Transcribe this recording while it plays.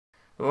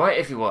Right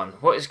everyone,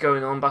 what is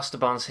going on?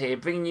 BusterBarnes here,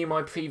 bringing you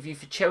my preview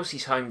for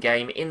Chelsea's home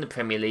game in the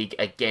Premier League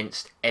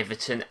against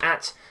Everton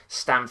at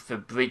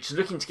Stamford Bridge.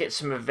 Looking to get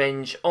some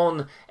revenge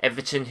on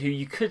Everton, who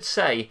you could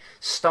say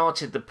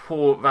started the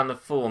poor run of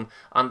form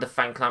under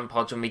Frank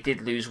Lampard when we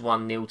did lose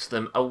 1-0 to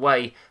them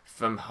away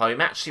from home.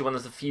 Actually one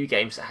of the few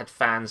games that had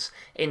fans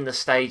in the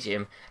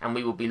stadium, and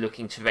we will be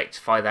looking to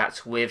rectify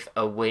that with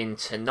a win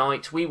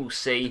tonight. We will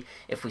see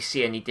if we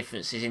see any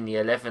differences in the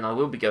 11. I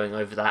will be going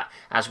over that,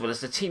 as well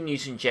as the team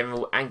news in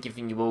general, and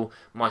giving you all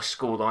my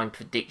scoreline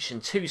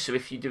prediction too. So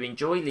if you do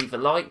enjoy, leave a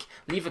like,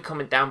 leave a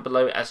comment down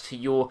below as to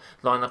your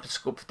lineup and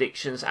score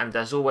predictions, and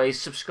as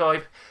always,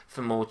 subscribe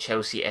for more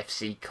Chelsea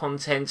FC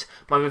content.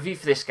 My review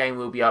for this game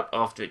will be up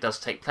after it does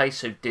take place,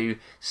 so do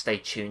stay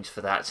tuned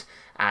for that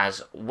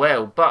as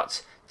well.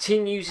 But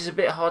team news is a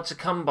bit hard to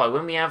come by.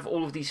 When we have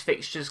all of these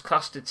fixtures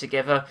clustered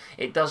together,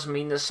 it does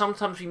mean that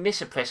sometimes we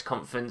miss a press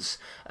conference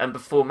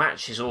before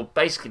matches, or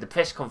basically the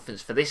press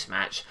conference for this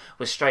match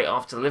was straight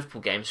after the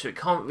Liverpool game, so it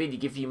can't really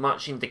give you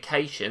much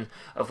indication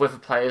of whether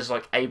players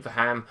like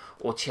Abraham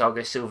or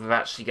Thiago Silva are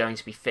actually going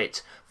to be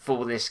fit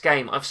for this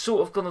game. I've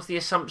sort of gone with the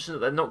assumption that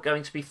they're not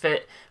going to be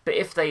fit, but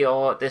if they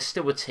are, there's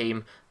still a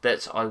team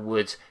that I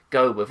would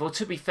go with. Or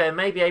to be fair,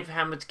 maybe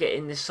Abraham would get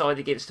in this side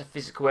against a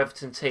physical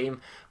Everton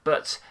team,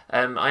 but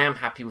I am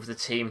happy with the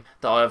team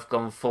that I have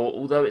gone for.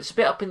 Although it's a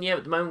bit up in the air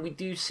at the moment, we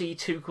do see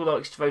Tuchel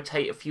likes to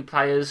rotate a few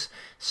players,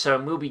 so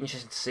it will be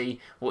interesting to see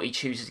what he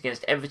chooses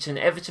against Everton.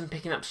 Everton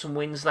picking up some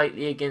wins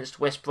lately against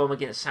West Brom,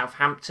 against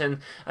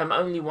Southampton.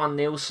 Only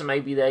 1-0, so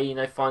maybe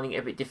they're finding it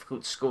a bit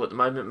difficult to score at the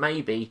moment.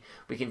 Maybe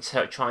we can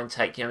try and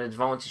take an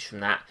advantage from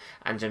that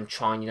and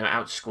try and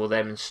outscore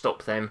them and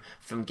stop them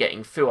from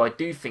getting through. I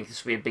do think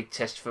this will be a big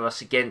test for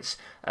us against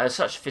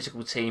such a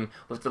physical team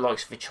with the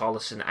likes of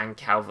Richarlison and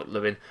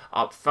Calvert-Lewin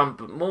up front.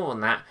 But more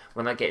on that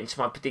when I get into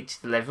my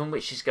predicted 11,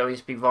 which is going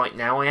to be right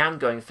now. I am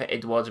going for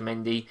Eduardo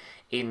Mendy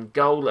in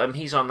goal.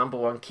 He's our number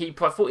one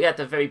keeper. I thought he had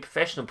a very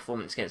professional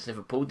performance against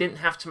Liverpool. Didn't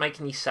have to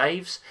make any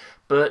saves,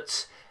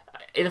 but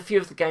in a few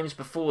of the games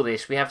before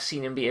this, we have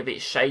seen him be a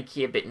bit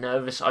shaky, a bit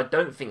nervous. I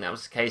don't think that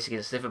was the case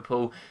against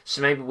Liverpool,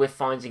 so maybe we're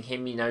finding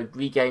him,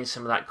 regain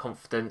some of that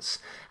confidence,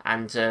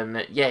 and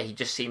yeah, he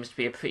just seems to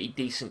be a pretty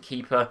decent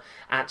keeper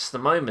at the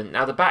moment.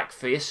 Now, the back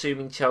three,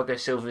 assuming Thiago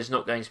Silva is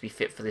not going to be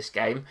fit for this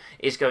game,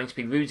 is going to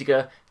be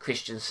Rudiger,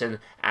 Christensen,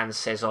 and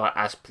Cesar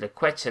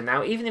Azpilicueta.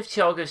 Now, even if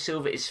Thiago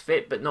Silva is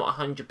fit, but not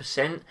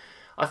 100%,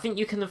 I think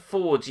you can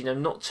afford,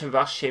 not to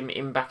rush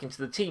him back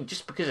into the team,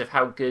 just because of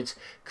how good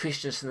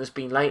Christensen has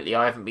been lately.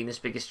 I haven't been his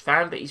biggest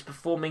fan, but he's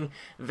performing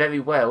very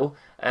well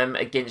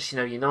against,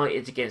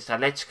 United, against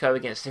Atletico,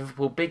 against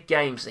Liverpool. Big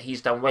games that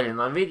he's done well in.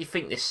 And I really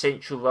think this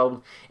central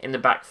role in the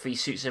back three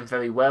suits him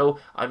very well.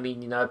 I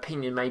mean,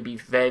 opinion maybe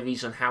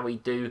varies on how he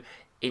do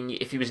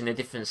if he was in a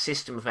different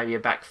system with maybe a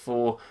back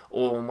four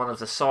or on one of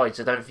the sides.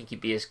 I don't think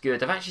he'd be as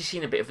good. I've actually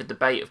seen a bit of a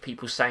debate of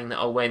people saying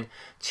that, when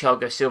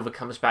Thiago Silva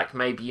comes back,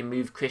 maybe you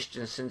move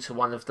Christensen to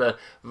one of the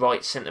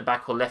right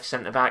centre-back or left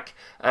centre-back.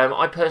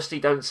 I personally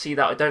don't see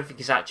that. I don't think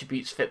his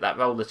attributes fit that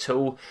role at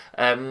all.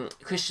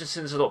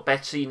 Christensen's a lot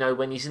better,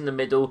 when he's in the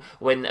middle,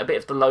 when a bit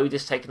of the load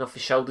is taken off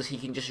his shoulders, he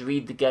can just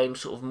read the game,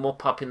 sort of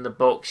mop up in the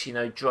box, and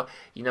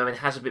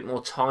has a bit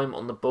more time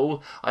on the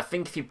ball. I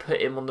think if you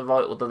put him on the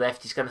right or the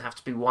left, he's going to have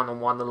to be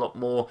one-on-one a lot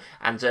more,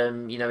 and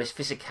his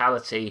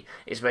physicality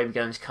is maybe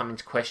going to come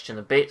into question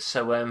a bit.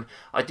 So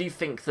I do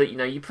think that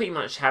you pretty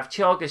much have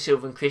Thiago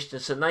Silva and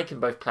Christensen. They can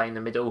both play in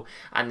the middle,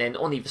 and then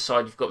on either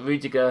side you've got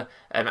Rudiger,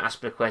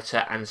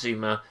 Azpilicueta and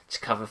Zuma to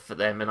cover for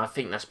them, and I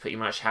think that's pretty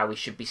much how we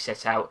should be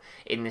set out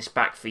in this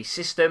back three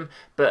system.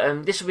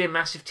 But this will be a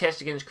massive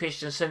test against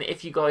Christensen.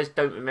 If you guys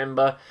don't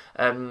remember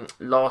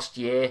last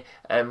year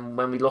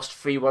when we lost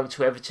 3-1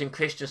 to Everton,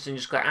 Christensen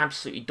just got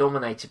absolutely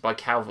dominated by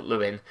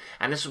Calvert-Lewin,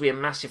 and this will be a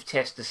massive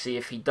test to see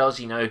if he does,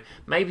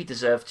 maybe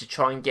deserve to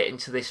try and get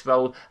into this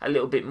role a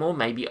little bit more,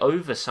 maybe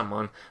over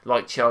someone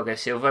like Thiago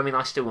Silva. I mean,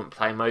 I still wouldn't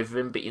play him over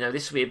him, but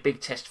this will be a big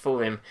test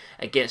for him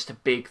against a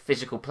big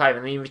physical player.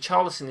 I mean,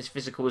 Richarlison is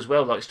physical as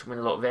well, likes to win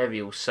a lot of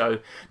aerials, so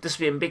this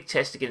will be a big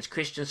test against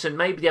Christensen.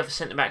 Maybe the other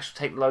centre-backs will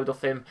take the load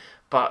off him,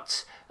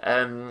 but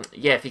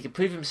yeah, if he could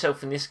prove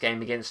himself in this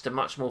game against a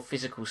much more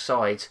physical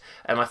side,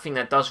 I think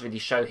that does really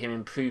show him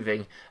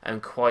improving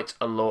quite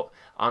a lot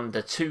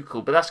under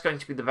Tuchel. But that's going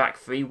to be the back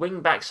three.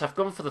 Wing backs, I've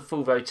gone for the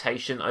full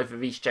rotation over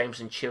Reece James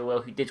and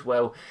Chilwell, who did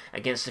well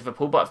against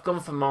Liverpool, but I've gone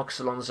for Marcos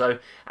Alonso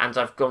and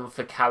I've gone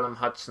for Callum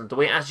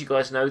Hudson-Odoi. As you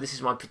guys know, this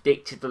is my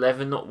predicted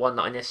 11, not one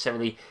that I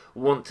necessarily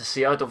want to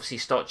see. I'd obviously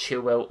start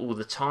Chilwell all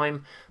the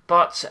time,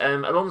 but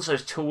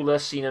Alonso's taller,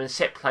 so in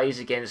set plays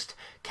against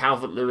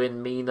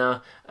Calvert-Lewin,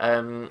 Mina,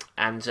 and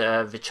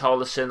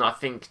Richarlison, I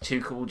think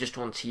Tuchel will just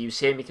want to use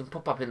him. He can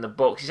pop up in the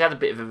box. He's had a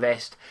bit of a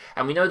rest,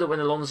 and we know that when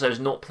Alonso's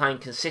not playing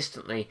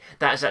consistently,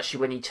 that is actually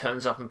when he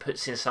turns up and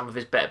puts in some of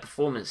his better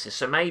performances.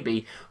 So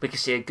maybe we could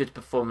see a good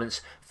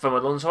performance from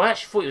Alonso. I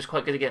actually thought he was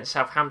quite good against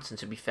Southampton,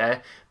 to be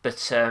fair,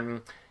 but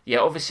yeah,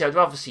 obviously I'd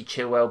rather see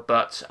Chilwell,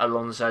 but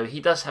Alonso, he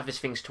does have his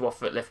things to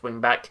offer at left wing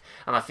back,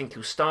 and I think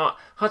he'll start.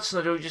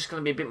 Hudson-Odoi just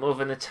going to be a bit more of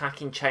an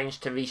attacking change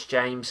to Reece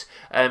James.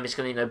 It's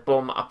going to,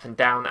 bomb up and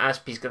down.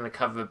 Aspie's going to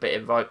cover a bit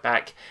of right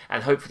back,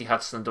 and hopefully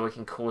Hudson-Odoi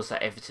can cause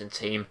that Everton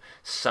team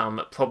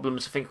some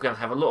problems. I think we're going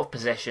to have a lot of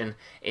possession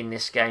in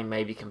this game,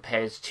 maybe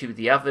compared to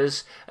the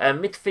others.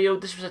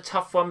 Midfield, this was a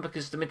tough one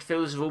because the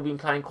midfielders have all been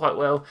playing quite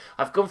well.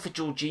 I've gone for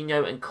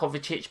Jorginho and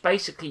Kovacic,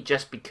 basically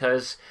just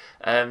because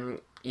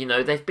you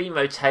know, they've been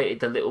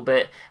rotated a little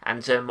bit,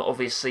 and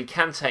obviously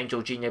Kante and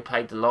Jorginho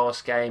played the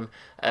last game,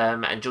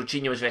 and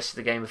Jorginho was rested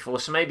the game before,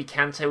 so maybe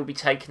Kante will be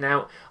taken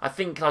out. I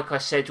think, like I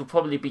said, we'll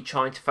probably be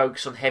trying to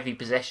focus on heavy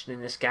possession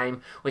in this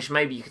game, which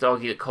maybe you could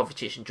argue that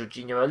Kovacic and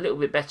Jorginho are a little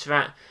bit better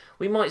at.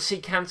 We might see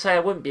Kante. I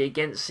wouldn't be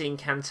against seeing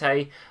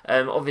Kante.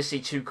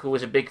 Obviously, Tuchel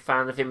was a big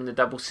fan of him in the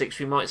double six.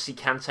 We might see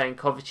Kante and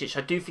Kovacic.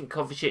 I do think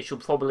Kovacic will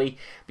probably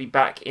be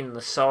back in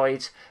the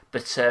side.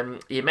 But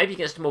yeah, maybe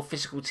against a more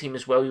physical team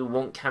as well, you'll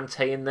want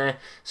Kante in there.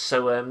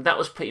 So that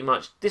was pretty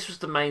much, this was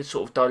the main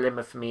sort of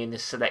dilemma for me in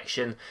this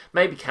selection.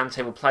 Maybe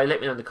Kante will play.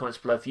 Let me know in the comments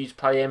below if you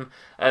play him.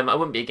 I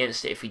wouldn't be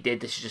against it if he did.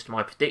 This is just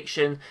my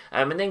prediction.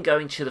 And then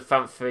going to the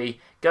front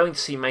three, going to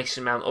see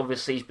Mason Mount.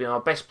 Obviously, he's been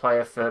our best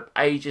player for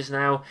ages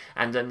now,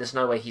 and there's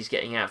no way he's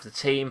getting out of the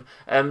team.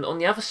 On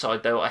the other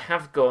side, though, I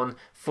have gone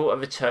for a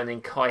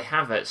returning Kai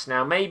Havertz.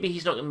 Now, maybe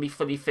he's not going to be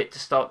fully fit to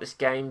start this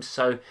game,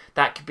 so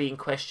that could be in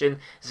question.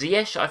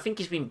 Ziyech, I think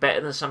he's been better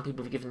than some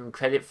people have given him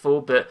credit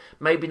for, but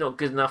maybe not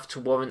good enough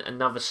to warrant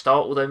another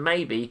start, although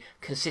maybe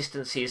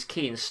consistency is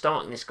key, and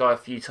starting this guy a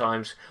few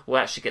times will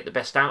actually get the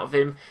best out of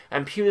him.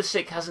 And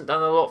Pulisic hasn't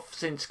done a lot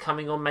since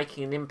coming on,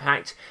 making an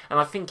impact,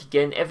 and I think,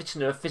 again,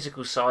 Everton are a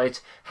physical side.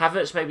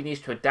 Havertz maybe needs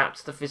to adapt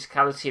to the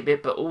physicality a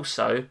bit, but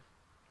also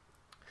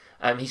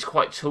he's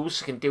quite tall,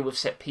 so can deal with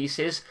set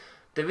pieces.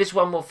 There is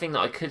one more thing that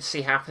I could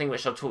see happening,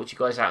 which I'll talk to you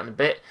guys out in a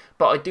bit,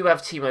 but I do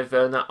have Timo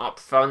Werner up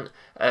front.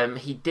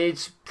 He did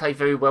play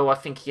very well, I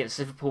think, against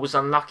Liverpool. Was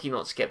unlucky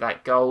not to get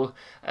that goal.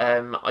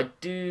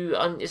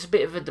 It's a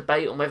bit of a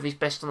debate on whether he's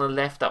best on the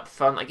left up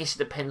front. I guess it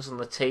depends on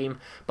the team,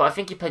 but I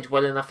think he played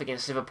well enough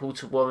against Liverpool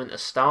to warrant a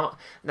start.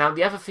 Now,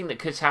 the other thing that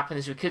could happen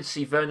is we could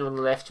see Werner on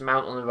the left,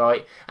 Mount on the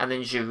right, and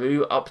then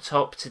Giroud up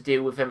top to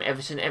deal with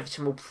Everton.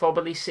 Everton will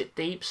probably sit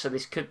deep, so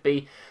this could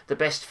be the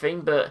best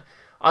thing, but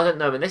I don't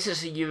know, unless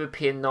it's a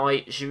European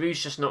night,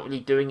 Giroud's just not really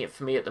doing it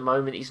for me at the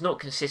moment. He's not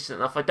consistent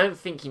enough. I don't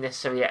think he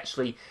necessarily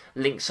actually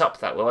links up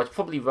that well. I'd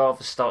probably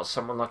rather start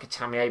someone like a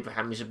Tammy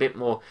Abraham who's a bit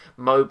more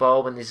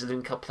mobile when there's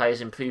link-up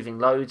players improving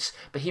loads,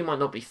 but he might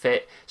not be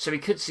fit. So we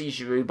could see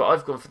Giroud, but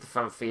I've gone for the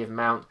front three of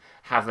Mount,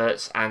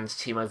 Havertz and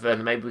Timo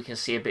Werner. Maybe we can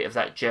see a bit of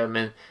that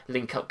German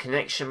link-up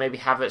connection. Maybe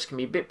Havertz can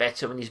be a bit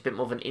better when he's a bit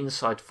more of an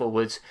inside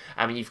forward.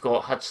 I mean, you've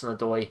got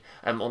Hudson-Odoi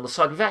on the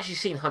side. We've actually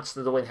seen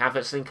Hudson-Odoi and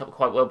Havertz link up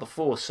quite well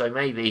before, so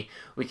maybe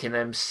we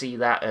can see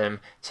that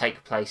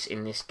take place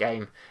in this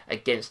game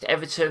against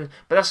Everton.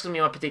 But that's going to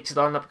be my predicted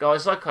lineup,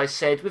 guys. Like I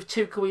said, with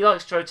Tuchel, he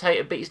likes to rotate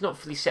a bit. He's not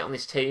fully set on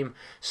his team,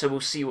 so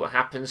we'll see what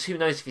happens. Who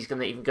knows if he's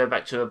going to even go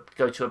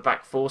to a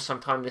back four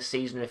sometime this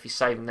season, or if he's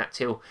saving that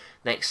till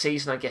next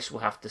season. I guess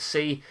we'll have to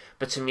see.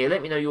 But yeah,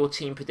 let me know your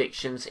team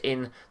predictions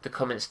in the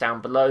comments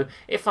down below.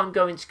 If I'm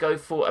going to go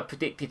for a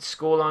predicted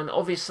scoreline,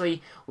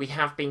 obviously we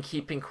have been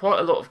keeping quite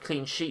a lot of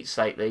clean sheets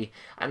lately,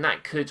 and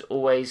that could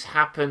always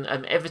happen.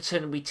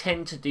 Everton, we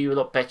tend to do a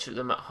lot better at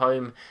them at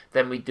home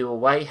than we do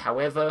away.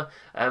 However,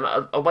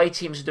 away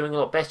teams are doing a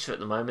lot better at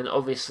the moment,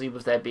 obviously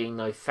with there being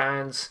no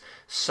fans.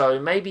 So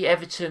maybe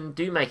Everton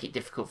do make it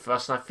difficult for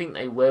us, and I think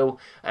they will.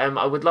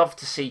 I would love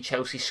to see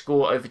Chelsea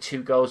score over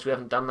 2 goals. We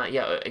haven't done that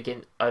yet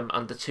again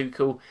under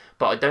Tuchel,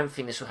 but I don't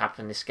think this will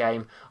happen this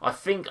game. I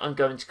think I'm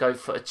going to go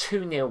for a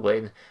 2-0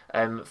 win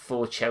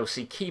for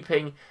Chelsea,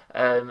 keeping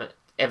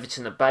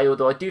Everton at bay,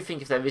 although I do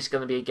think if there is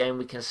going to be a game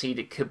we concede,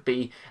 it could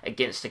be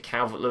against a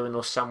Calvert-Lewin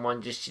or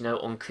someone just, you know,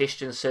 on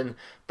Christensen.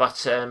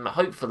 But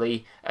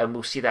hopefully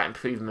we'll see that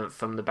improvement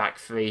from the back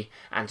three,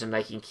 and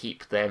they can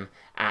keep them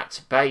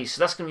at bay. So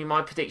that's going to be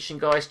my prediction,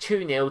 guys.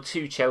 2-0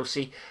 to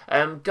Chelsea.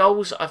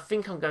 Goals, I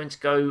think I'm going to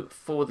go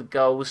for the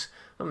goals.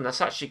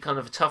 That's actually kind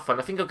of a tough one.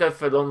 I think I'll go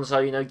for Alonso.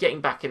 You know,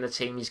 getting back in the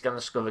team, he's going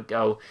to score a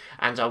goal.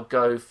 And I'll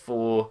go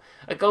for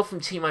a goal from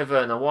Timo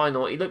Werner. Why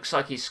not? He looks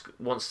like he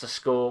wants to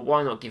score.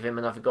 Why not give him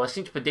another goal? I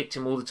seem to predict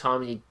him all the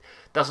time, and he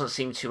doesn't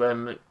seem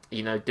to,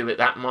 you know, do it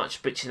that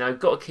much. But, you know,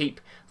 got to keep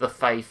the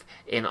faith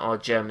in our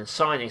German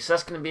signing. So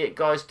that's going to be it,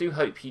 guys. Do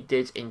hope you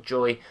did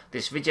enjoy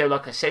this video.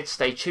 Like I said,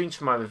 stay tuned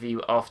for my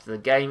review after the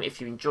game. If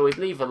you enjoyed,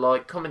 leave a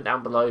like, comment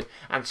down below,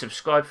 and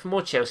subscribe for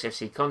more Chelsea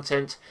FC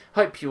content.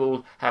 Hope you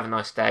all have a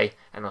nice day,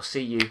 and I'll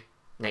see you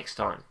next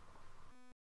time.